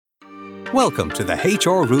Welcome to the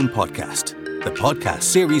HR Room Podcast, the podcast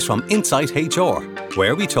series from Insight HR,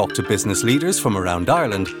 where we talk to business leaders from around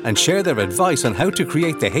Ireland and share their advice on how to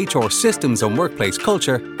create the HR systems and workplace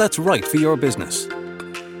culture that's right for your business.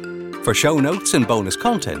 For show notes and bonus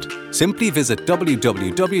content, simply visit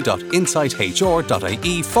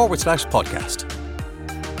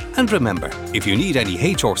www.insighthr.ie/podcast. And remember, if you need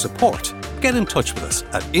any HR support, get in touch with us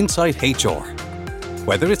at Insight HR.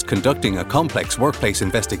 Whether it's conducting a complex workplace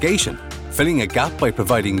investigation, filling a gap by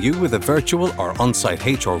providing you with a virtual or on-site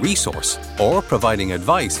HR resource, or providing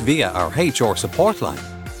advice via our HR support line,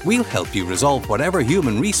 we'll help you resolve whatever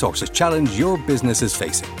human resources challenge your business is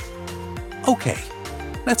facing. Okay,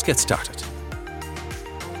 let's get started.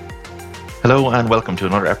 Hello and welcome to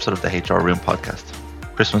another episode of the HR Room Podcast.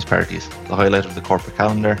 Christmas parties, the highlight of the corporate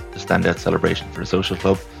calendar, the standout celebration for a social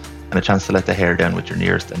club, and a chance to let the hair down with your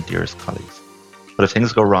nearest and dearest colleagues. But if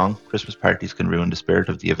things go wrong, Christmas parties can ruin the spirit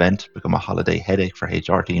of the event, become a holiday headache for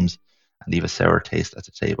HR teams, and leave a sour taste at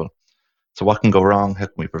the table. So what can go wrong, how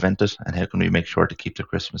can we prevent it, and how can we make sure to keep the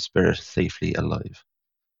Christmas spirit safely alive?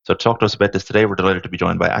 So to talk to us about this today, we're delighted to be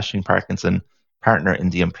joined by Aisling Parkinson, partner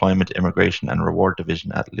in the Employment, Immigration and Reward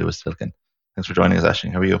Division at Lewis Silkin. Thanks for joining us,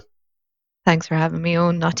 Aisling. How are you? Thanks for having me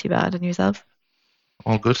on. Not too bad. And yourself?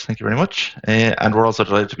 All good. Thank you very much. And we're also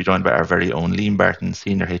delighted to be joined by our very own Liam Barton,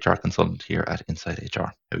 Senior HR Consultant here at Insight HR.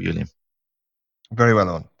 How are you, Liam? Very well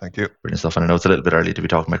on. Thank you. Brilliant stuff. And I know it's a little bit early to be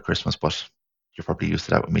talking about Christmas, but you're probably used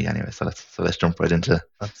to that with me anyway. So let's jump right into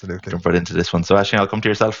this one. So Aisling, I'll come to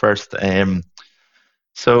yourself first.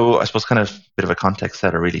 So I suppose kind of a bit of a context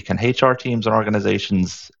setter really. Can HR teams and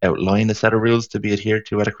organizations outline a set of rules to be adhered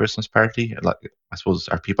to at a Christmas party? Like, I suppose,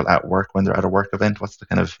 are people at work when they're at a work event? What's the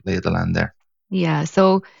kind of lay of the land there? Yeah,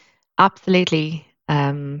 so absolutely.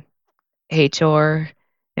 HR,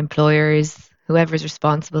 employers, whoever's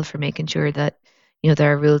responsible for making sure that,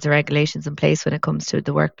 there are rules and regulations in place when it comes to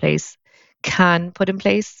the workplace can put in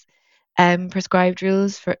place prescribed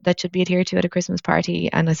rules that should be adhered to at a Christmas party.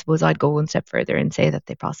 And I suppose I'd go one step further and say that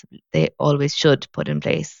they always should put in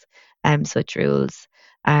place such rules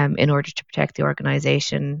in order to protect the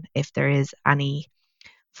organisation if there is any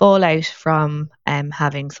fallout from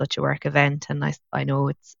having such a work event. And I know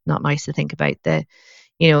it's not nice to think about the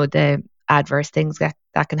adverse things that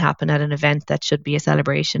can happen at an event that should be a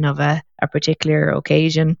celebration of a particular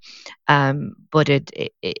occasion. But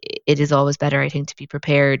it is always better, I think, to be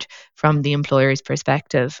prepared from the employer's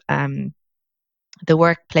perspective. The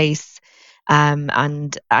workplace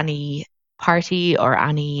and any party or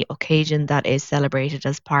any occasion that is celebrated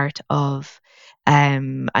as part of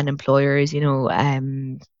an employer's,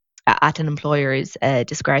 at an employer's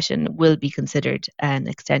discretion will be considered an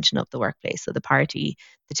extension of the workplace. So the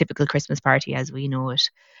typical Christmas party as we know it,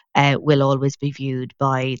 will always be viewed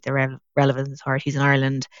by the relevant authorities in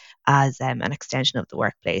Ireland as an extension of the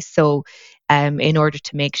workplace. So in order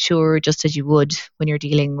to make sure, just as you would when you're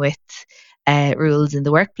dealing with rules in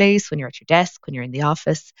the workplace, when you're at your desk, when you're in the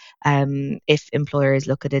office, if employers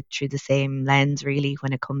look at it through the same lens really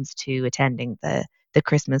when it comes to attending the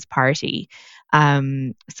Christmas party.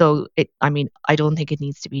 I don't think it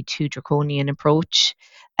needs to be too draconian approach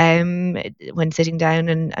when sitting down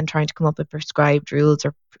and trying to come up with prescribed rules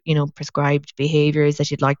or prescribed behaviours that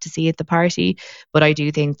you'd like to see at the party. But I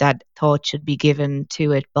do think that thought should be given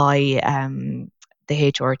to it by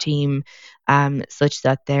the HR team, such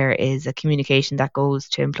that there is a communication that goes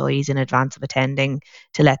to employees in advance of attending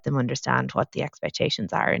to let them understand what the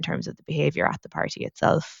expectations are in terms of the behaviour at the party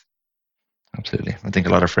itself. Absolutely. I think a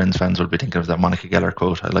lot of Friends fans will be thinking of that Monica Geller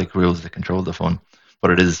quote, "I like rules that control the fun."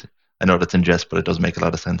 But it is, I know that's in jest, but it does make a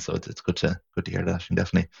lot of sense. So it's good to hear that,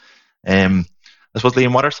 definitely. I suppose,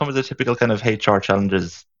 Liam, what are some of the typical kind of HR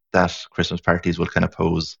challenges that Christmas parties will kind of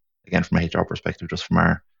pose, again, from a HR perspective, just from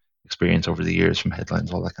our experience over the years, from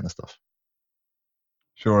headlines, all that kind of stuff?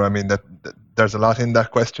 Sure. I mean, there's a lot in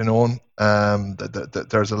that question, Owen.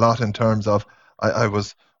 There's a lot in terms of, I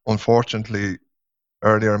was unfortunately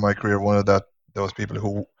earlier in my career one of those people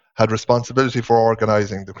who had responsibility for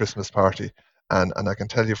organising the Christmas party, and I can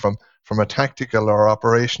tell you from a tactical or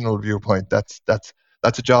operational viewpoint, that's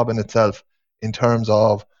a job in itself in terms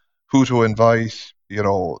of who to invite,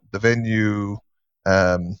 the venue,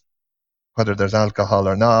 whether there's alcohol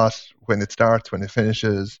or not, when it starts, when it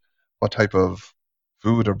finishes, what type of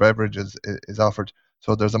food or beverage is offered.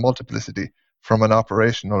 So there's a multiplicity from an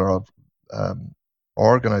operational or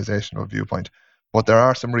organizational viewpoint. But there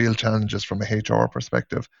are some real challenges from a HR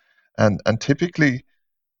perspective. And typically,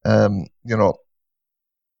 a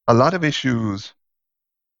lot of issues,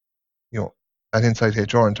 at Insight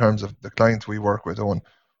HR in terms of the clients we work with, Owen,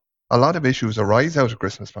 a lot of issues arise out of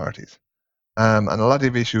Christmas parties. And a lot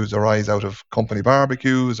of issues arise out of company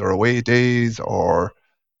barbecues or away days or,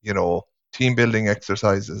 team building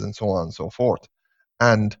exercises and so on and so forth.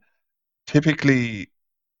 And typically,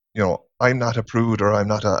 I'm not a prude or I'm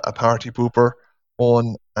not a party pooper.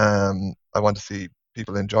 I want to see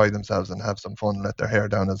people enjoy themselves and have some fun, let their hair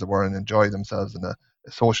down, as it were, and enjoy themselves in a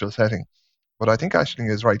social setting. But I think Aisling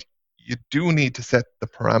is right. You do need to set the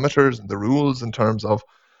parameters and the rules in terms of,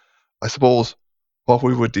 I suppose, what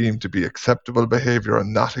we would deem to be acceptable behavior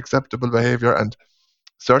and not acceptable behavior. And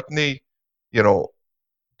certainly, you know,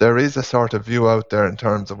 there is a sort of view out there in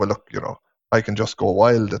terms of, well, look, I can just go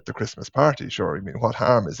wild at the Christmas party. Sure, I mean, what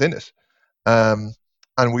harm is in it? Um,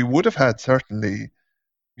 and we would have had certainly,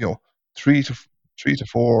 you know, three to three to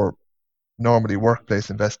four normally workplace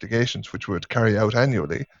investigations, which would carry out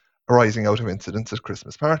annually, arising out of incidents at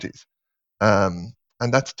Christmas parties. And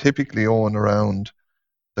that's typically on around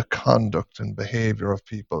the conduct and behavior of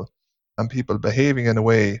people, and people behaving in a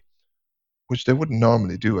way which they wouldn't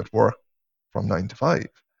normally do at work from 9 to 5.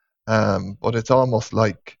 But it's almost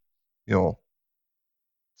like, you know,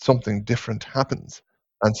 something different happens.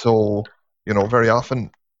 And so, very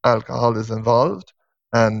often alcohol is involved,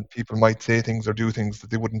 and people might say things or do things that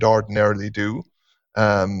they wouldn't ordinarily do,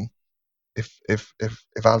 um, if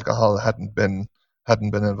alcohol hadn't been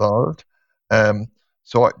involved. Um,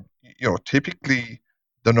 so, typically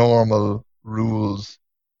the normal rules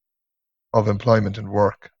of employment and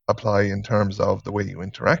work apply in terms of the way you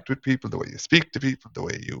interact with people, the way you speak to people, the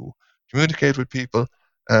way you communicate with people.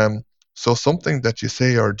 Um, so something that you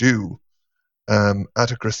say or do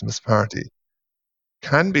at a Christmas party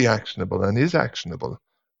can be actionable and is actionable,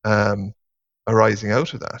 um, arising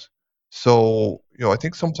out of that. So, I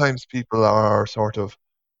think sometimes people are sort of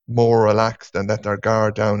more relaxed and let their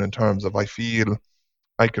guard down in terms of, I feel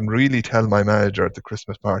I can really tell my manager at the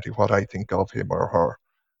Christmas party what I think of him or her,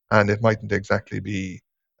 and it mightn't exactly be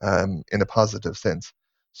in a positive sense.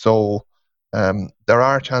 So there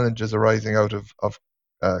are challenges arising out of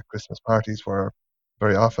Christmas parties where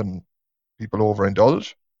very often people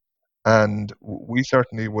overindulge, and we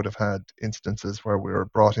certainly would have had instances where we were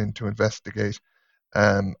brought in to investigate,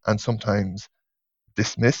 and sometimes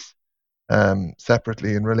dismiss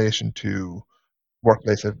separately in relation to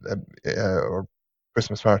workplace or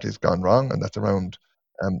Christmas parties gone wrong, and that's around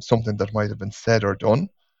something that might have been said or done.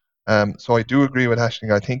 So I do agree with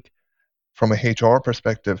Aisling. I think from a HR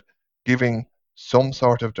perspective, giving some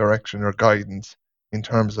sort of direction or guidance in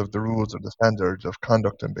terms of the rules or the standards of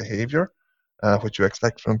conduct and behaviour, which you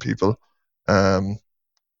expect from people, um,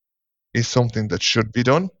 is something that should be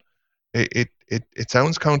done. It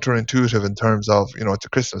sounds counterintuitive in terms of, it's a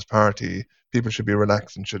Christmas party, people should be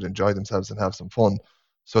relaxed and should enjoy themselves and have some fun.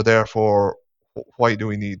 So therefore, why do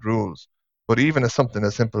we need rules? But even as something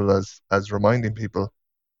as simple as reminding people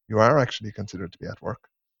you are actually considered to be at work,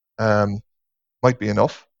 um, might be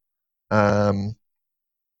enough. Um,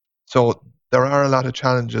 so there are a lot of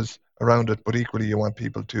challenges around it, but equally you want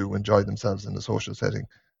people to enjoy themselves in a social setting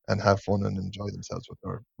and have fun and enjoy themselves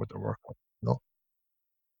with their work.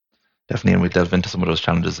 Definitely, and we'll delve into some of those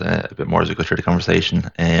challenges a bit more as we go through the conversation,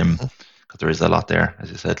 because there is a lot there, as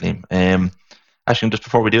you said, Liam. Actually, just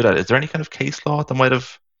before we do that, is there any kind of case law that might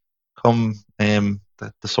have come,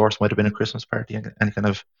 that the source might have been a Christmas party? Any kind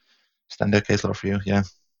of standout case law for you? Yeah.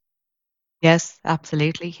 Yes,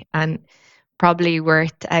 absolutely. And probably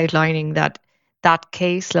worth outlining that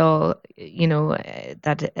case law,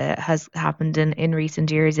 that has happened in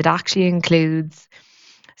recent years, it actually includes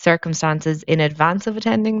circumstances in advance of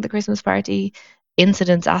attending the Christmas party,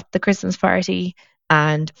 incidents at the Christmas party,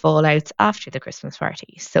 and fallouts after the Christmas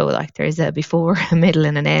party. So, like, there's a before, a middle,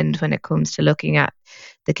 and an end when it comes to looking at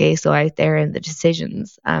the case law out there and the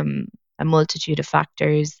decisions. A multitude of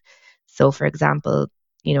factors. So, for example,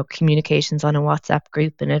 communications on a WhatsApp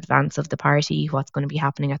group in advance of the party, what's going to be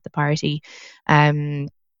happening at the party.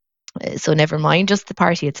 So never mind just the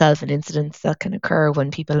party itself and incidents that can occur when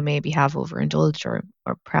people maybe have overindulged or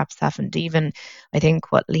perhaps haven't even. I think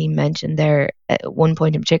what Liam mentioned there, one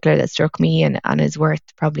point in particular that struck me and is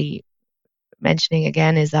worth probably mentioning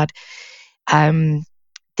again, is that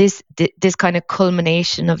this kind of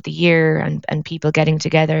culmination of the year and people getting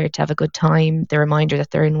together to have a good time, the reminder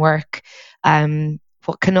that they're in work.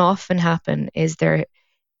 What can often happen is there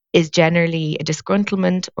is generally a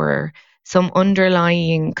disgruntlement or some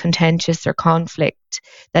underlying contentious or conflict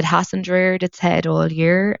that hasn't reared its head all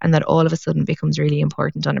year, and that all of a sudden becomes really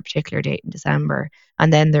important on a particular date in December.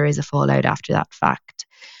 And then there is a fallout after that fact.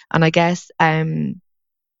 And I guess,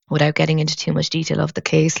 without getting into too much detail of the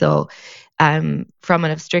case law, from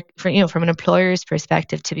an employer's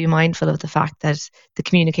perspective, to be mindful of the fact that the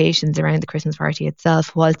communications around the Christmas party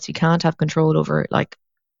itself, whilst you can't have control over like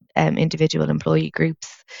individual employee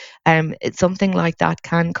groups, it's something like that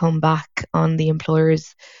can come back on the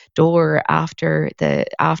employer's door after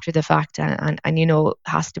the fact, and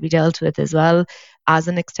has to be dealt with as well as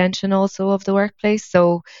an extension also of the workplace.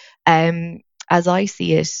 So as I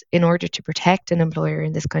see it, in order to protect an employer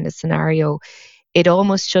in this kind of scenario, it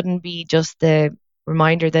almost shouldn't be just the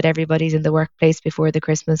reminder that everybody's in the workplace before the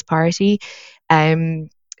Christmas party.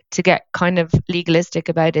 To get kind of legalistic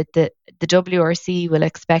about it, the WRC will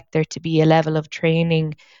expect there to be a level of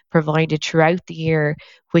training provided throughout the year,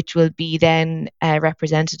 which will be then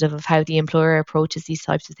representative of how the employer approaches these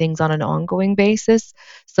types of things on an ongoing basis.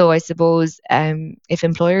 So I suppose if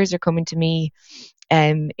employers are coming to me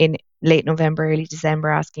in late November, early December,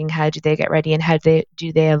 asking how do they get ready and how do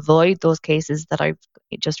they avoid those cases that I've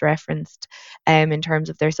just referenced in terms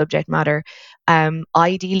of their subject matter,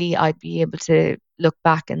 ideally I'd be able to look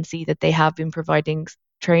back and see that they have been providing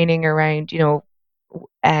training around,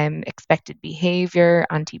 expected behavior,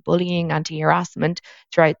 anti-bullying, anti-harassment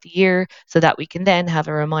throughout the year, so that we can then have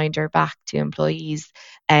a reminder back to employees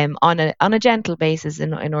on a gentle basis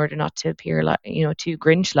in order not to appear like too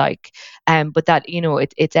Grinch-like, but that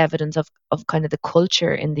it's evidence of kind of the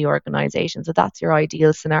culture in the organization. So that's your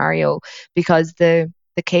ideal scenario, because the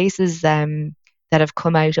cases that have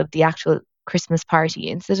come out of the actual Christmas party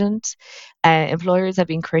incident, employers have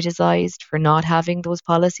been criticised for not having those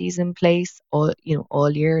policies in place all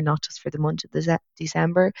year, not just for the month of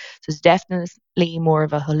December. So it's definitely more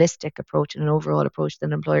of a holistic approach and an overall approach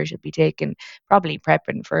that employers should be taking, probably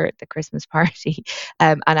prepping for the Christmas party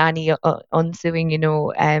and any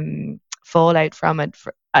ensuing fallout from it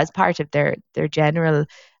as part of their general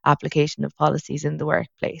application of policies in the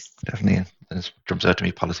workplace. Definitely. It jumps out to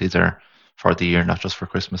me, policies are for the year, not just for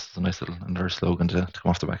Christmas. It's a nice little another slogan to come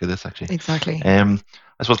off the back of this, actually. Exactly. I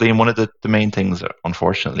suppose, Liam, one of the main things,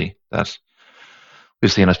 unfortunately, that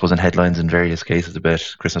we've seen, I suppose, in headlines in various cases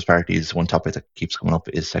about Christmas parties, one topic that keeps coming up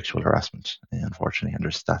is sexual harassment, unfortunately, and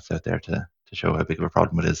there's stats out there to show how big of a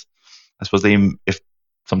problem it is. I suppose, Liam, if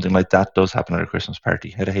something like that does happen at a Christmas party,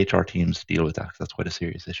 how do HR teams deal with that? Because that's quite a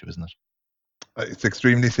serious issue, isn't it? It's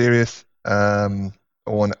extremely serious, and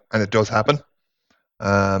it does happen.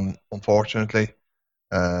 Unfortunately,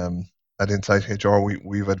 at Insight HR,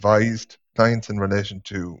 we've advised clients in relation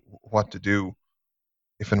to what to do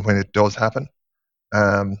if and when it does happen.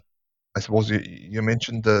 I suppose you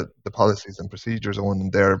mentioned the policies and procedures, Owen,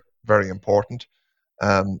 and they're very important.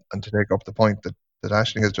 And to take up the point that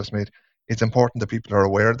Aisling has just made, it's important that people are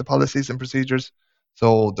aware of the policies and procedures.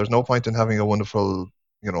 So there's no point in having a wonderful,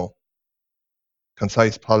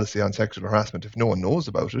 concise policy on sexual harassment if no one knows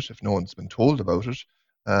about it, if no one's been told about it,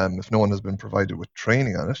 if no one has been provided with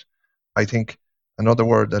training on it. I think another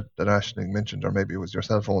word that Aisling mentioned, or maybe it was your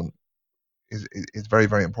cell phone, is very,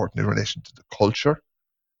 very important in relation to the culture.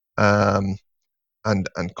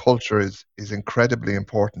 And culture is incredibly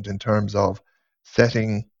important in terms of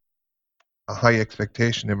setting a high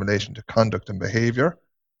expectation in relation to conduct and behavior.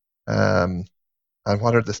 And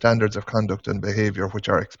what are the standards of conduct and behavior which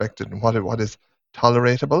are expected, and what is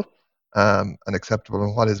tolerable and acceptable,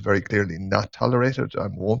 and what is very clearly not tolerated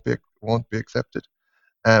and won't be accepted.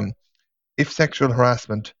 If sexual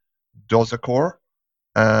harassment does occur,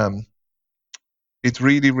 it's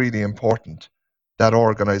really, really important that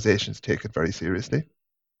organizations take it very seriously,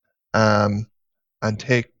 and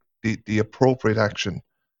take the appropriate action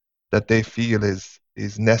that they feel is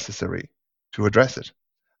necessary to address it.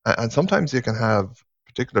 And sometimes you can have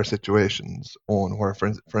particular situations on where,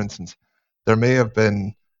 for instance, there may have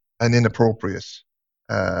been an inappropriate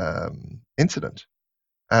incident,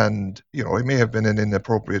 and it may have been an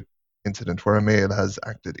inappropriate incident where a male has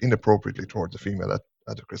acted inappropriately towards a female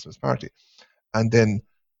at a Christmas party, and then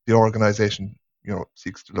the organization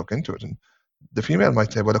seeks to look into it, and the female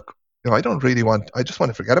might say, well, look, I just want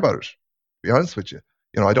to forget about it, to be honest with you.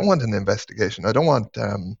 I don't want an investigation. I don't want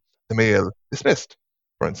the male dismissed,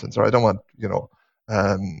 for instance, or I don't want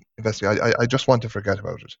investigate. I just want to forget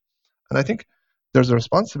about it. And I think there's a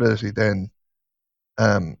responsibility then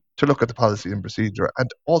to look at the policy and procedure,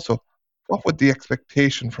 and also what would the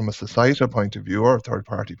expectation from a societal point of view, or a third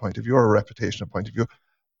party point of view, or a reputational point of view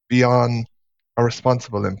be on a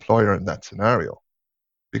responsible employer in that scenario,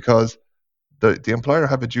 because the employer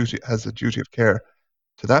has a duty of care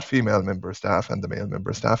to that female member of staff and the male member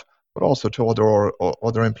of staff, but also to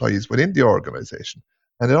other employees within the organization.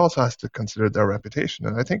 And it also has to consider their reputation.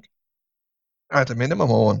 And I think at a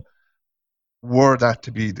minimum, were that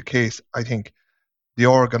to be the case, I think the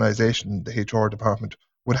organization, the HR department,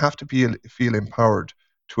 would have to feel empowered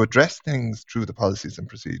to address things through the policies and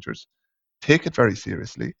procedures, take it very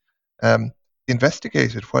seriously,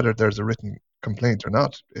 investigate it whether there's a written complaint or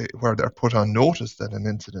not, where they're put on notice that an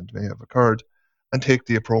incident may have occurred, and take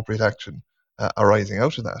the appropriate action arising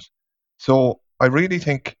out of that. So I really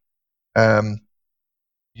think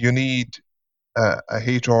you need a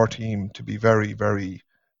HR team to be very, very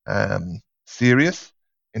serious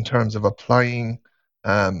in terms of applying,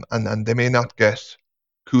 and they may not get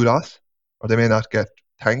kudos or they may not get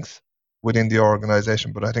thanks within the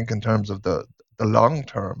organization, but I think in terms of the long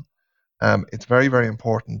term, it's very, very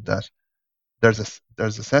important that there's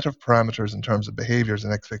a set of parameters in terms of behaviors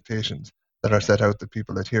and expectations that are set out that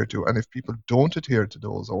people adhere to, and if people don't adhere to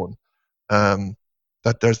those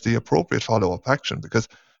that there's the appropriate follow-up action, because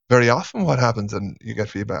very often what happens, and you get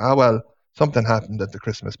feedback, well, something happened at the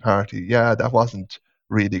Christmas party. Yeah, that wasn't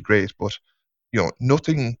really great, but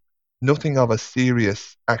nothing of a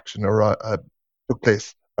serious action or took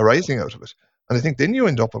place arising out of it. And I think then you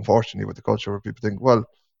end up, unfortunately, with the culture where people think, well,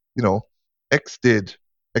 X did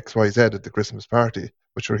X, Y, Z at the Christmas party,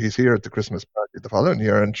 but sure, he's here at the Christmas party the following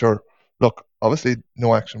year, and sure, look, obviously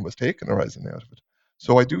no action was taken arising out of it.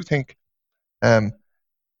 So I do think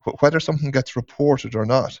whether something gets reported or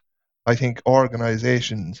not, I think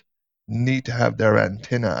organizations need to have their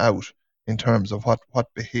antenna out in terms of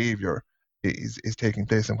what behavior is taking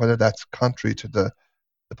place, and whether that's contrary to the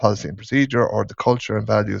policy and procedure or the culture and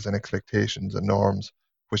values and expectations and norms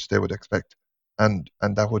which they would expect. And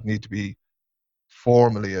that would need to be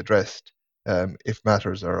formally addressed if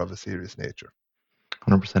matters are of a serious nature.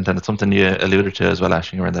 100%, and it's something you alluded to as well,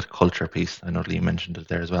 Aisling, around that culture piece. I know Liam mentioned it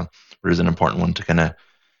there as well, but it is an important one to kind of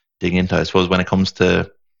dig into. I suppose when it comes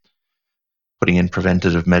to putting in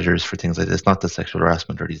preventative measures for things like this, not that sexual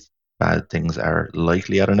harassment or these bad things are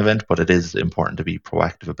likely at an event, but it is important to be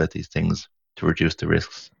proactive about these things to reduce the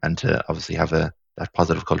risks and to obviously have that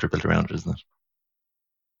positive culture built around it, isn't it?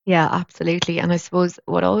 Yeah, absolutely. And I suppose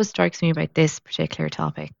what always strikes me about this particular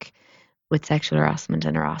topic with sexual harassment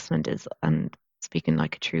and harassment is, and speaking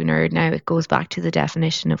like a true nerd now, it goes back to the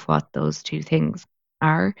definition of what those two things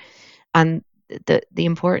are. And the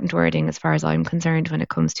important wording, as far as I'm concerned, when it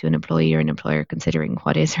comes to an employee or an employer considering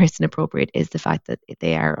what is or isn't appropriate, is the fact that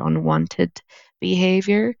they are unwanted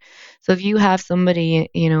behavior. So if you have somebody,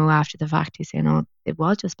 after the fact, who's saying, "Oh, it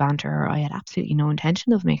was just banter," or "I had absolutely no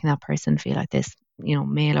intention of making that person feel like this,"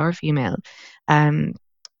 male or female,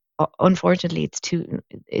 unfortunately,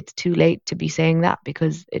 it's too late to be saying that,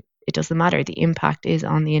 because it doesn't matter. The impact is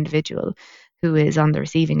on the individual who is on the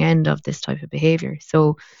receiving end of this type of behavior.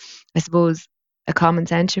 So I suppose a common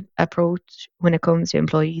sense approach when it comes to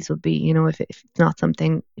employees would be, if it's not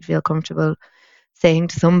something you feel comfortable saying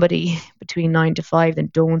to somebody between 9 to 5, then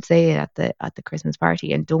don't say it at the Christmas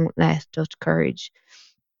party, and don't let Dutch courage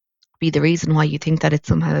be the reason why you think that it's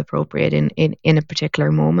somehow appropriate in a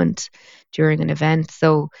particular moment during an event.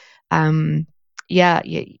 So I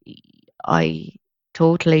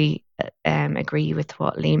totally agree with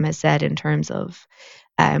what Liam has said in terms of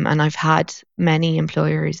and I've had many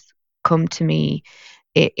employers come to me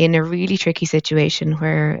in a really tricky situation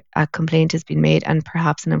where a complaint has been made and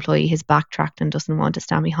perhaps an employee has backtracked and doesn't want to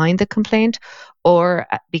stand behind the complaint, or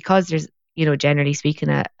because there's, generally speaking,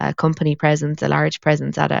 a company presence, a large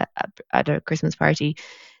presence at a Christmas party,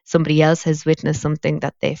 somebody else has witnessed something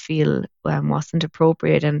that they feel wasn't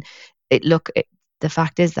appropriate. And the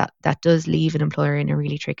fact is that does leave an employer in a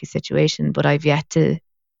really tricky situation, but I've yet to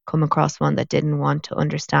come across one that didn't want to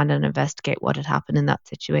understand and investigate what had happened in that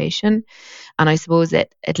situation. And I suppose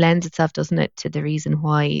it lends itself, doesn't it, to the reason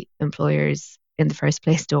why employers in the first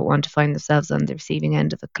place don't want to find themselves on the receiving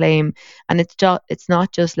end of a claim. And it's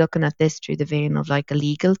not just looking at this through the vein of like a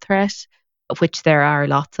legal threat, of which there are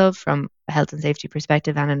lots of from a health and safety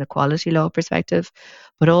perspective and an equality law perspective,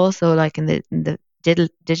 but also like in the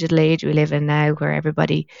digital age we live in now, where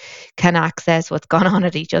everybody can access what's gone on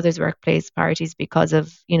at each other's workplace parties because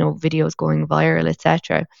of videos going viral,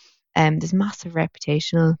 etc. There's massive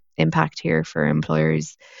reputational impact here for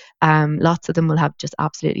employers. Lots of them will have just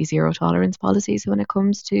absolutely zero tolerance policies when it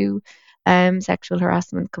comes to sexual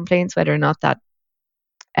harassment complaints, whether or not that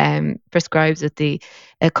prescribes with the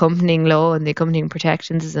accompanying law and the accompanying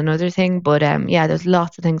protections is another thing. But there's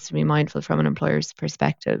lots of things to be mindful from an employer's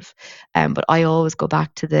perspective. But I always go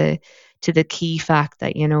back to the key fact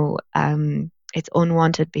that it's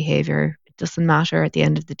unwanted behavior. It doesn't matter at the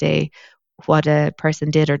end of the day what a person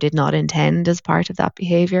did or did not intend as part of that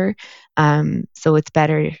behavior. So it's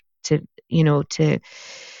better to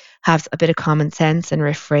have a bit of common sense and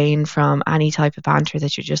refrain from any type of banter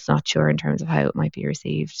that you're just not sure in terms of how it might be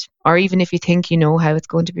received. Or even if you think you know how it's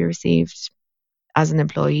going to be received, as an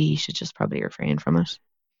employee, you should just probably refrain from it.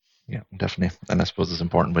 Yeah, definitely. And I suppose it's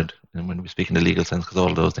important when we speak in the legal sense, because all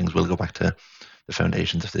of those things will go back to the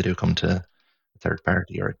foundations if they do come to a third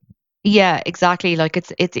party. Or Yeah, exactly. Like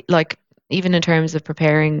it's like, even in terms of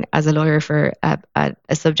preparing as a lawyer for a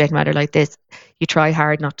subject matter like this, you try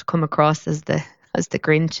hard not to come across as the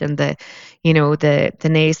Grinch and the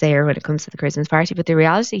naysayer when it comes to the Christmas party. But the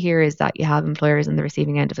reality here is that you have employers on the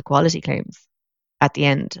receiving end of equality claims at the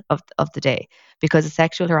end of the day, because of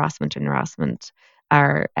sexual harassment and harassment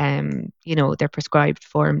are they're prescribed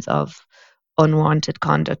forms of unwanted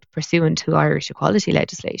conduct pursuant to Irish equality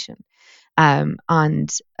legislation. So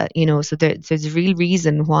there's a real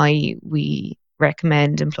reason why we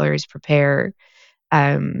recommend employers prepare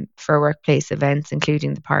for workplace events,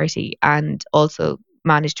 including the party, and also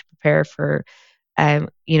manage to prepare for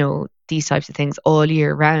these types of things all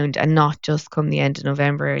year round, and not just come the end of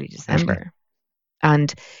November, early December. Definitely.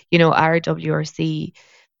 And our WRC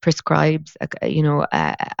prescribes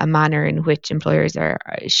a manner in which employers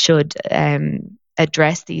should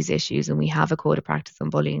address these issues, and we have a code of practice on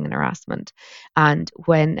bullying and harassment. And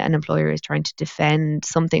when an employer is trying to defend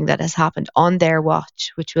something that has happened on their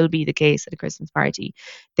watch, which will be the case at a Christmas party,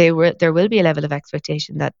 there will be a level of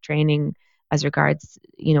expectation that training as regards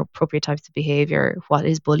appropriate types of behaviour, what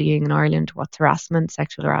is bullying in Ireland, what's harassment,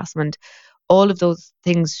 sexual harassment, all of those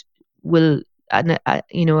things will an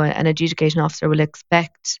adjudication officer will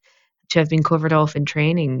expect to have been covered off in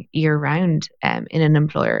training year round in an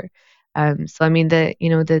employer. So I mean, there's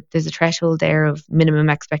a threshold there of minimum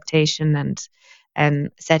expectation,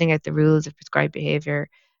 and setting out the rules of prescribed behaviour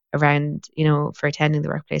around for attending the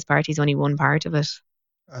workplace party is only one part of it.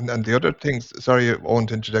 And the other things, sorry, I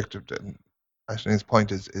won't interject. Ashley's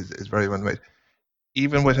point is very well made.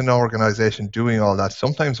 Even with an organization doing all that,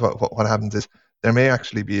 sometimes what happens is there may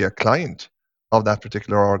actually be a client of that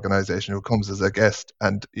particular organization who comes as a guest,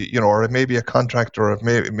 and or it may be a contractor, or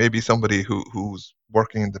it may be somebody who's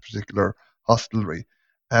working in the particular hostelry.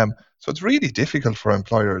 So it's really difficult for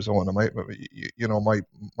employers. And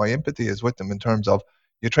my empathy is with them in terms of,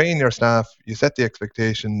 you train your staff, you set the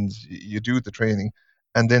expectations, you do the training,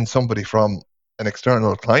 and then somebody from an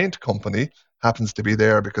external client company happens to be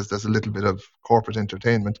there because there's a little bit of corporate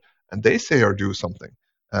entertainment, and they say or do something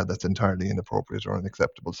that's entirely inappropriate or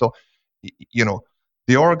unacceptable. So,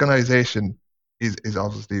 the organization is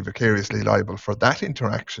obviously vicariously liable for that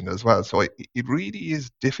interaction as well. So it really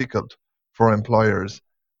is difficult for employers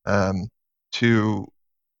to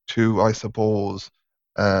I suppose,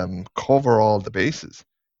 cover all the bases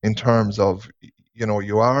in terms of,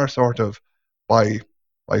 you are sort of, by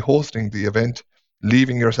hosting the event,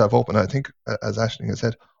 leaving yourself open. I think, as Aisling has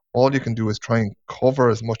said, all you can do is try and cover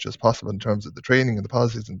as much as possible in terms of the training and the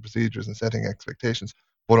policies and procedures and setting expectations.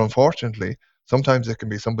 But unfortunately, sometimes it can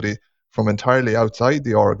be somebody from entirely outside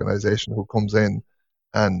the organization who comes in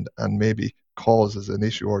and maybe causes an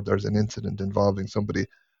issue, or there's an incident involving somebody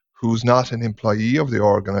who's not an employee of the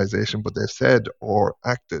organization, but they've said or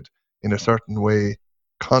acted in a certain way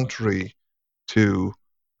contrary to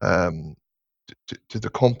the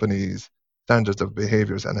company's standards of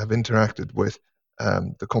behaviors, and have interacted with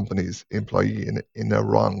the company's employee in a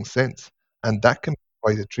wrong sense. And that can be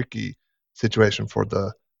quite a tricky situation for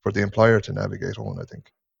the employer to navigate on, I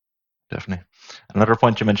think. Definitely. Another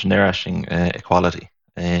point you mentioned there, Aisling, equality.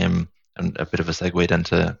 And a bit of a segue then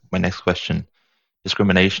to my next question,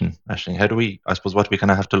 discrimination. Aisling, what do we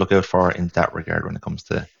kind of have to look out for in that regard when it comes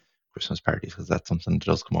to Christmas parties? Because that's something that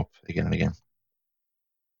does come up again and again.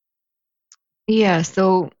 Yeah,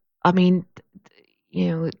 so I mean,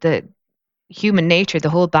 the human nature, the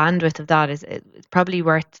whole bandwidth of that it's probably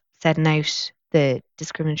worth setting out the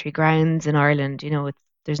discriminatory grounds in Ireland.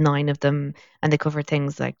 There's 9 of them, and they cover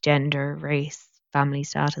things like gender, race, family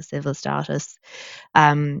status, civil status,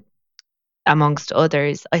 amongst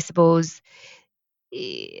others. I suppose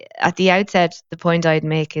at the outset, the point I'd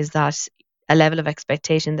make is that a level of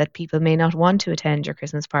expectation that people may not want to attend your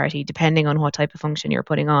Christmas party, depending on what type of function you're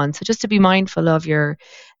putting on. So just to be mindful of your,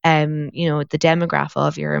 the demographic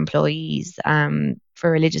of your employees.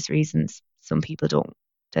 For religious reasons, some people don't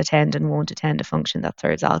attend and won't attend a function that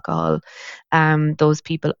serves alcohol. Those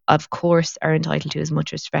people, of course, are entitled to as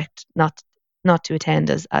much respect, not to attend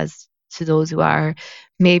as to those who are.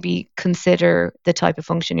 Maybe consider the type of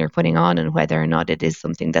function you're putting on and whether or not it is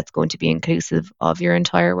something that's going to be inclusive of your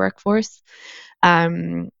entire workforce.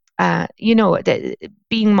 Being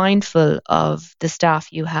mindful of the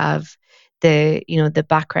staff you have, the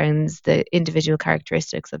backgrounds, the individual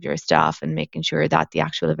characteristics of your staff, and making sure that the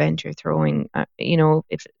actual event you're throwing,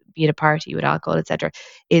 if be it a party with alcohol, etc.,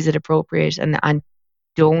 is it appropriate, and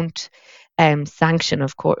don't sanction,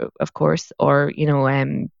 of course, or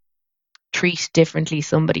treat differently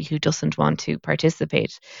somebody who doesn't want to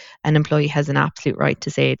participate. An employee has an absolute right to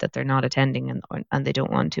say that they're not attending and they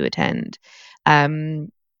don't want to attend.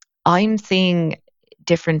 I'm seeing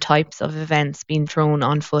different types of events being thrown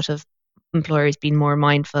on foot of employers being more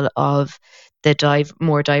mindful of the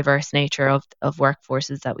more diverse nature of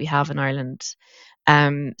workforces that we have in Ireland.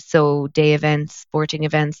 So day events, sporting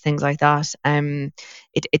events, things like that.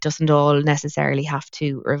 It doesn't all necessarily have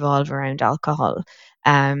to revolve around alcohol.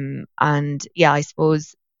 And yeah, I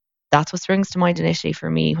suppose that's what springs to mind initially for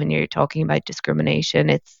me when you're talking about discrimination.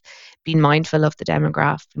 It's being mindful of the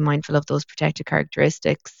demographic, being mindful of those protected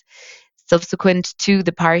characteristics. Subsequent to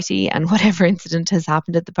the party and whatever incident has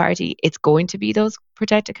happened at the party, it's going to be those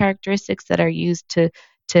protected characteristics that are used to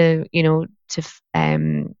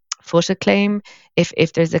foot a claim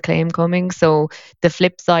if there's a claim coming. So the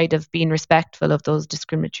flip side of being respectful of those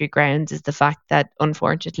discriminatory grounds is the fact that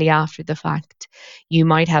unfortunately after the fact you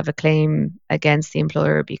might have a claim against the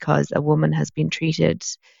employer because a woman has been treated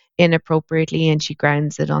inappropriately and she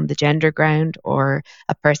grounds it on the gender ground, or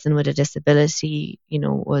a person with a disability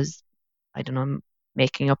was, I don't know, I'm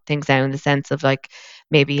making up things now in the sense of like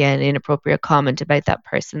maybe an inappropriate comment about that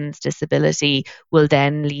person's disability will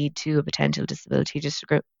then lead to a potential disability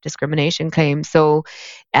discrimination claim. So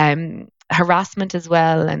harassment as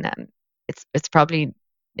well, and it's probably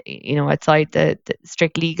outside the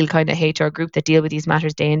strict legal kind of HR group that deal with these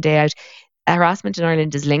matters day in day out. Harassment in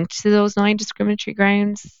Ireland is linked to those 9 discriminatory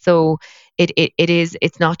grounds. So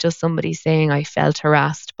it's not just somebody saying I felt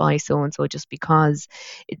harassed by so and so just because.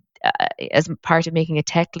 As part of making a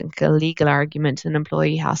technical legal argument, an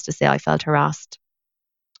employee has to say I felt harassed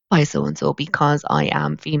by so and so because I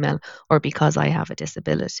am female or because I have a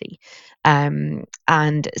disability. And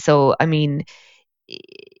so, I mean,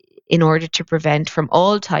 in order to prevent from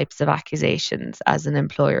all types of accusations as an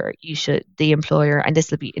employer, the employer, and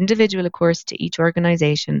this will be individual, of course, to each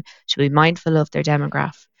organisation, should be mindful of their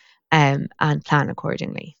demographic and plan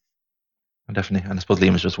accordingly. Definitely. And I suppose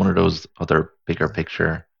Liam is just one of those other bigger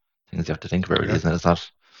picture things you have to think about, really, isn't it? It's not,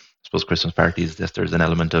 I suppose, Christmas parties, there's an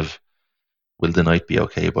element of will the night be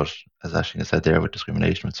okay? But as Aisling said there, with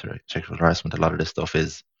discrimination, with sexual harassment, a lot of this stuff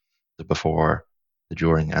is the before, the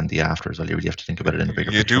during, and the after. So you really have to think about it in a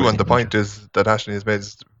bigger picture. You do, and the point is that Aisling has made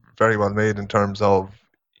is very well made in terms of,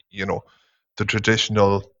 the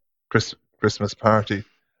traditional Christmas party,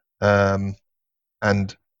 and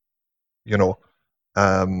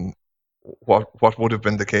what would have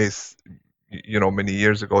been the case many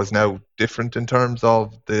years ago is now different in terms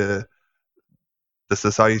of the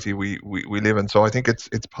society we live in. So I think it's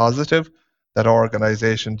positive that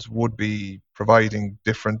organizations would be providing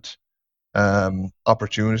different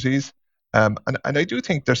opportunities, and I do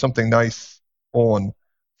think there's something nice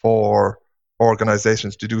for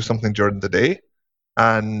organizations to do something during the day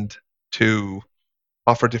and to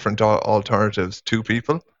offer different alternatives to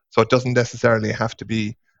people. So it doesn't necessarily have to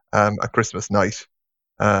be a Christmas night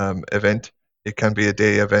event. It can be a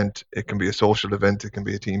day event. It can be a social event. It can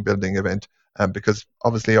be a team building event. Because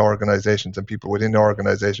obviously organizations and people within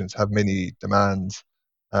organizations have many demands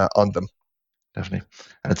on them. Definitely.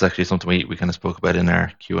 And it's actually something we kind of spoke about in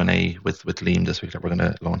our Q&A with Liam this week that we're going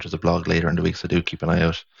to launch as a blog later in the week. So do keep an eye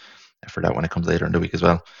out for that when it comes later in the week as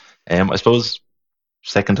well. I suppose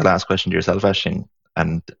second to last question to yourself, Aisling,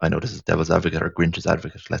 and I know this is devil's advocate or Grinch's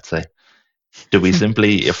advocate, let's say. Do we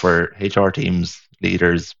simply, if we're HR teams,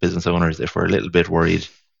 leaders, business owners, if we're a little bit worried,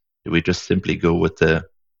 do we just simply go with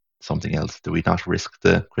something else? Do we not risk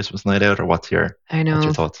the Christmas night out, or what's your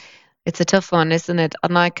thoughts? It's a tough one, isn't it?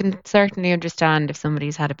 And I can certainly understand if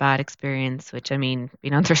somebody's had a bad experience, which, I mean,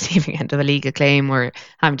 being on the receiving end of a legal claim or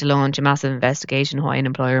having to launch a massive investigation, why an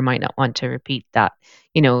employer might not want to repeat that,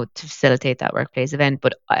 to facilitate that workplace event.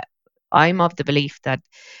 But I'm of the belief that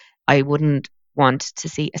I wouldn't want to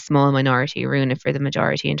see a small minority ruin it for the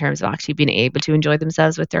majority in terms of actually being able to enjoy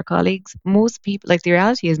themselves with their colleagues. Most people, like, the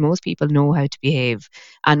reality is most people know how to behave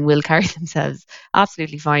and will carry themselves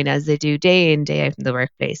absolutely fine as they do day in, day out in the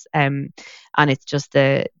workplace. And it's just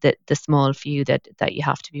the small few that you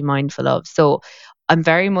have to be mindful of. So I'm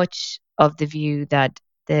very much of the view that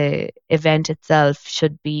the event itself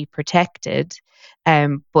should be protected,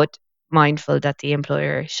 but mindful that the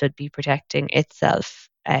employer should be protecting itself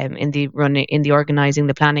in the organising,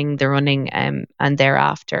 the planning, the running, and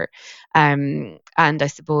thereafter. And I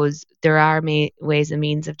suppose there are ways and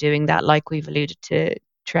means of doing that, like we've alluded to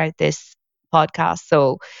throughout this podcast.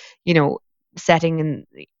 So, setting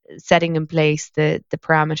in place the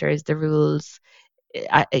parameters, the rules,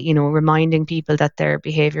 reminding people that their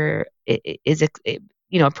behaviour is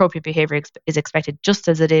appropriate behavior is expected, just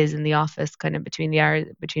as it is in the office, kind of between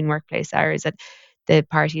workplace hours, that the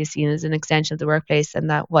party is seen as an extension of the workplace, and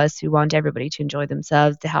that whilst we want everybody to enjoy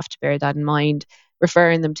themselves, they have to bear that in mind,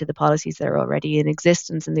 referring them to the policies that are already in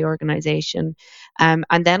existence in the organisation. And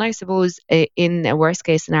then I suppose in a worst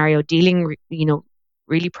case scenario, dealing,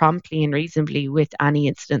 really promptly and reasonably with any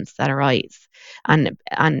incidents that arise, and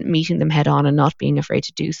meeting them head on and not being afraid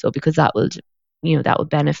to do so, because that will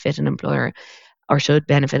benefit an employer, or should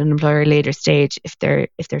benefit an employer later stage if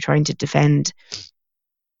they're trying to defend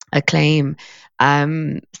a claim.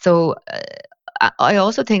 So I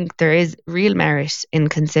also think there is real merit in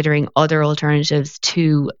considering other alternatives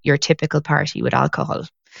to your typical party with alcohol.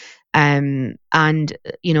 And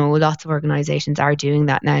lots of organizations are doing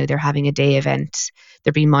that now. They're having a day event.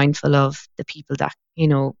 They're being mindful of the people that,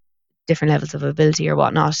 different levels of ability or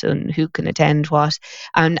whatnot, and who can attend what,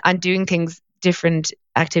 and doing different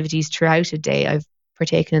activities throughout a day. I've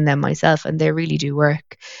partaken in them myself, and they really do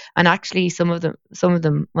work. And actually, some of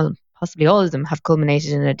them, well, possibly all of them, have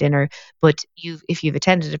culminated in a dinner. But if you've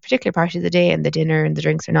attended a particular part of the day and the dinner and the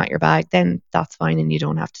drinks are not your bag, then that's fine, and you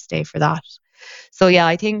don't have to stay for that. So yeah,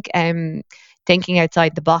 I think thinking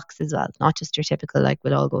outside the box as well, not just your typical, like,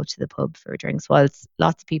 we'll all go to the pub for drinks. Whilst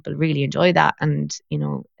lots of people really enjoy that, and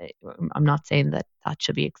I'm not saying that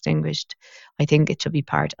should be extinguished. I think it should be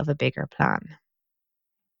part of a bigger plan.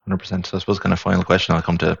 100%. So I suppose kind of final question, I'll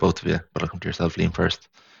come to both of you, but I'll come to yourself, Liam, first.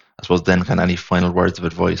 I suppose then, kind of any final words of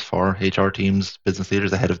advice for HR teams, business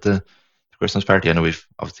leaders ahead of the Christmas party? I know we've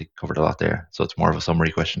obviously covered a lot there, so it's more of a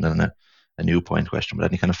summary question than a new point question, but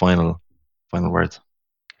any kind of final words?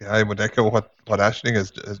 Yeah, I would echo what Aisling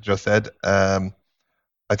has just said. I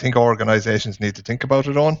think organizations need to think about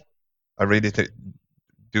it on. I really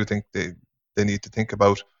do think they need to think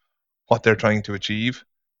about what they're trying to achieve,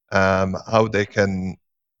 how they can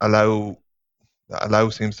allow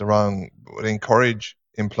seems the wrong, but encourage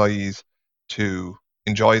employees to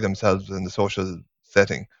enjoy themselves in the social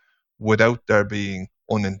setting without there being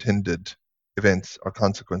unintended events or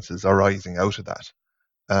consequences arising out of that.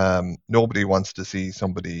 Nobody wants to see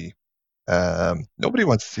somebody. Nobody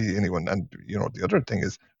wants to see anyone. And the other thing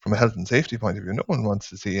is, from a health and safety point of view, no one wants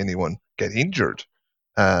to see anyone get injured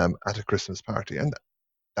at a Christmas party, and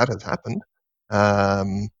that has happened.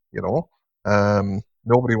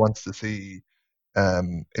 Nobody wants to see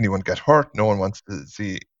anyone get hurt. No one wants to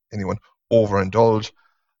see anyone overindulge.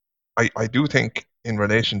 I do think, in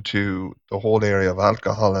relation to the whole area of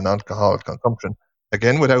alcohol and alcohol consumption,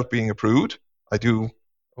 again, without being a prude, I do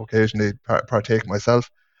occasionally partake myself.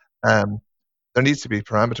 There needs to be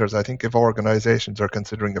parameters. I think if organizations are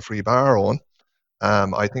considering a free bar on,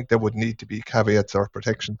 I think there would need to be caveats or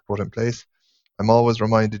protections put in place. I'm always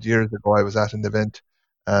reminded, years ago, I was at an event,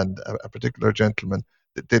 and a particular gentleman,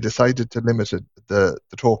 they decided to limit the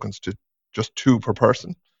tokens to just 2 per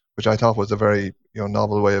person, which I thought was a very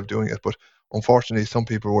novel way of doing it. But unfortunately, some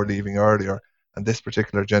people were leaving earlier, and this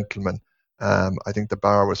particular gentleman, I think the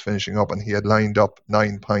bar was finishing up, and he had lined up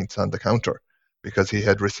 9 pints on the counter because he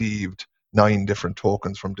had received 9 different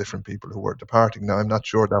tokens from different people who were departing. Now, I'm not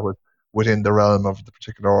sure that was within the realm of the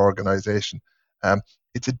particular organization.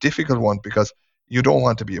 It's a difficult one because you don't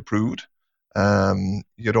want to be a prude.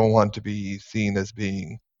 You don't want to be seen as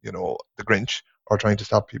being, the Grinch, or trying to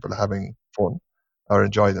stop people having fun or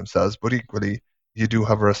enjoy themselves. But equally, you do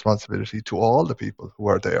have a responsibility to all the people who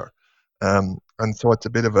are there. And so it's a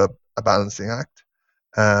bit of a balancing act.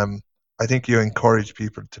 I think you encourage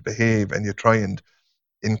people to behave, and you try and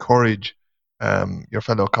encourage your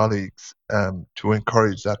fellow colleagues to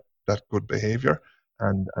encourage that good behaviour,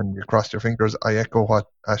 and you cross your fingers. I echo what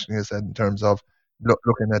Aisling has said in terms of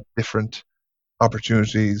looking at different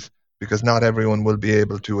opportunities, because not everyone will be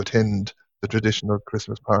able to attend the traditional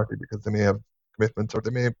Christmas party because they may have commitments, or they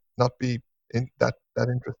may not be that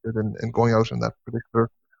interested in going out on that particular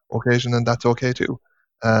occasion, and that's okay too.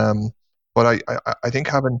 But I think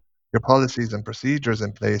having your policies and procedures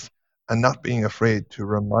in place, and not being afraid to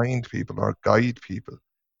remind people or guide people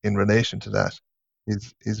in relation to that,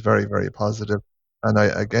 is very, very positive. And I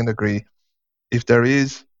again agree, if there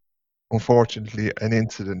is, unfortunately, an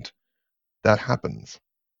incident that happens,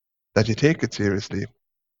 that you take it seriously,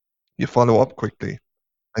 you follow up quickly,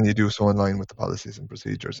 and you do so in line with the policies and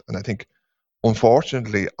procedures. And I think,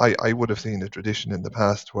 unfortunately, I would have seen a tradition in the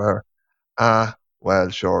past where, well,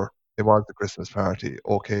 sure, it was the Christmas party.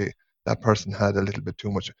 Okay, that person had a little bit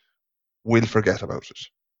too much. We'll forget about it.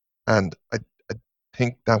 And I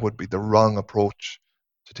think that would be the wrong approach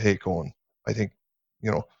to take on. I think,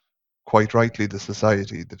 quite rightly, the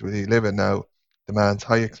society that we live in now demands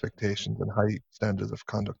high expectations and high standards of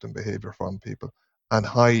conduct and behaviour from people, and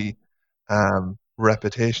high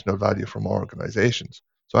reputational value from organizations.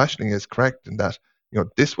 So Aisling is correct in that,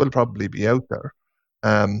 this will probably be out there.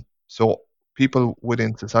 So people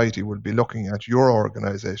within society will be looking at your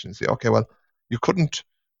organization and say, okay, well, you couldn't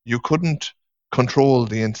control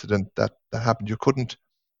the incident that happened. You couldn't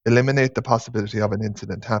eliminate the possibility of an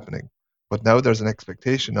incident happening. But now there's an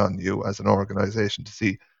expectation on you as an organization to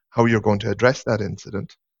see how you're going to address that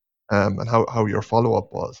incident, and how your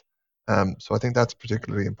follow-up was. So I think that's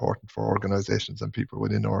particularly important for organizations and people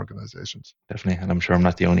within organizations. Definitely. And I'm sure I'm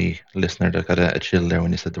not the only listener that got a chill there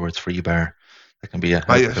when you said the words free bar. That can be a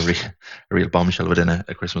real bombshell within a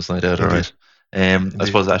Christmas night out, all right. I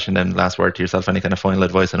suppose, Aisling, then last word to yourself, any kind of final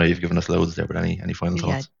advice? I know you've given us loads there, but any final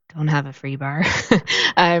thoughts? Don't have a free bar.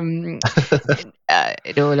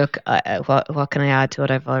 Look, what can I add to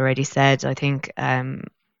what I've already said? I think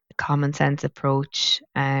common sense approach,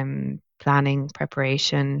 planning,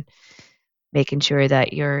 preparation, making sure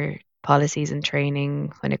that your policies and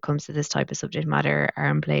training when it comes to this type of subject matter are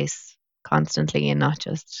in place constantly and not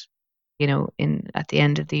just, at the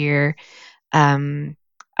end of the year. And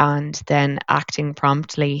then acting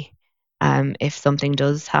promptly if something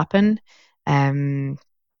does happen, and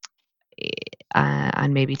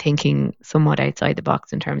maybe thinking somewhat outside the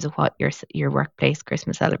box in terms of what your workplace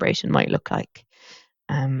Christmas celebration might look like.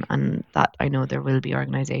 And that I know there will be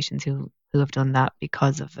organisations who have done that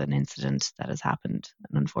because of an incident that has happened.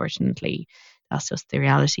 And unfortunately, that's just the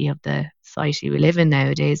reality of the society we live in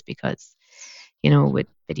nowadays, because, with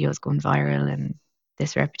videos going viral and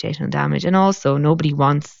this reputational damage, and also nobody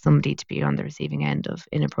wants somebody to be on the receiving end of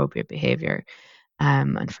inappropriate behaviour,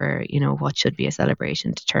 and for what should be a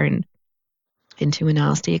celebration to turn into a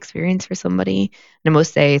nasty experience for somebody. And I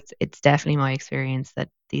must say it's definitely my experience that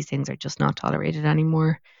these things are just not tolerated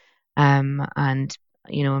anymore, and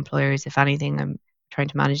employers, if anything, I'm trying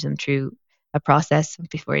to manage them through a process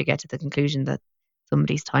before you get to the conclusion that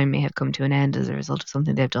somebody's time may have come to an end as a result of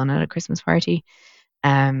something they've done at a Christmas party.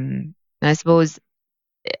 And I suppose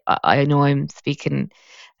I know I'm speaking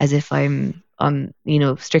as if I'm on,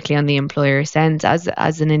 strictly on the employer sense.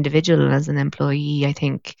 As an individual and as an employee, I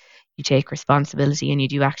think you take responsibility, and you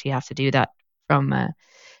do actually have to do that from a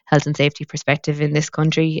health and safety perspective in this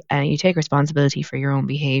country. And you take responsibility for your own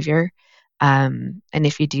behaviour. And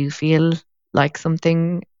if you do feel like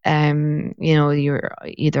something, you're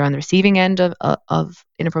either on the receiving end of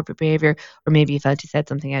inappropriate behaviour, or maybe you felt you said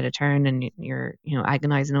something out of turn and you're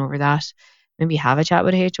agonising over that, maybe have a chat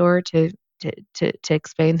with HR to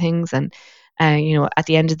explain things. And at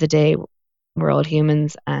the end of the day, we're all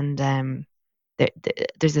humans, and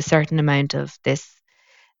there's a certain amount of this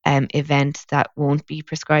event that won't be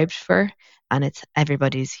prescribed for, and it's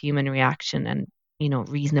everybody's human reaction and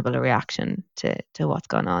reasonable reaction to what's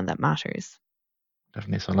gone on that matters.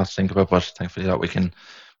 Definitely. So lots to think about, but thankfully that we can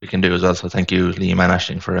do as well. So thank you, Liam and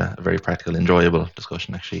Aisling, for a very practical, enjoyable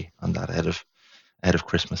discussion actually on that ahead of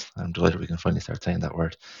Christmas. I'm delighted we can finally start saying that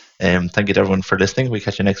word. Thank you to everyone for listening. We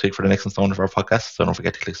catch you next week for the next installment of our podcast. So don't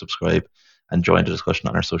forget to click subscribe and join the discussion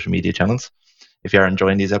on our social media channels. If you are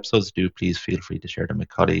enjoying these episodes, do please feel free to share them with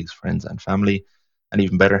colleagues, friends and family. And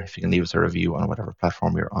even better, if you can leave us a review on whatever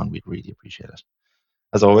platform you're on, we'd really appreciate it.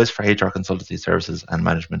 As always, for HR consultancy services and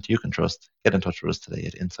management you can trust, get in touch with us today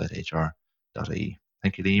at insighthr.ie.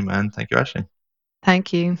 Thank you, Liam, and thank you, Aisling.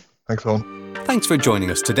 Thank you. Thanks, Owen. Thanks for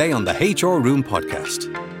joining us today on the HR Room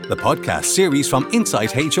podcast, the podcast series from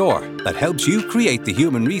Insight HR that helps you create the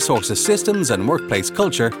human resources systems and workplace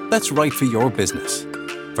culture that's right for your business.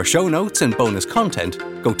 For show notes and bonus content,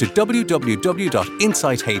 go to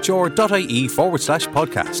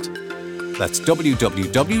www.insighthr.ie/podcast. That's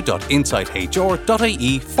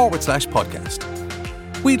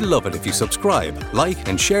www.insighthr.ie/podcast. We'd love it if you subscribe, like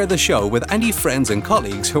and share the show with any friends and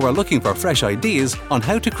colleagues who are looking for fresh ideas on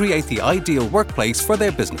how to create the ideal workplace for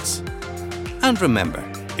their business. And remember,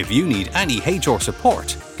 if you need any HR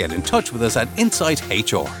support, get in touch with us at Insight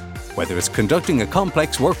HR. Whether it's conducting a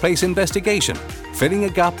complex workplace investigation, filling a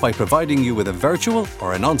gap by providing you with a virtual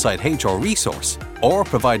or an on-site HR resource, or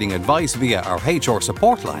providing advice via our HR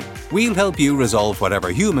support line, we'll help you resolve whatever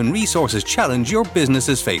human resources challenge your business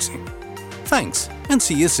is facing. Thanks, and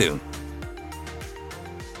see you soon.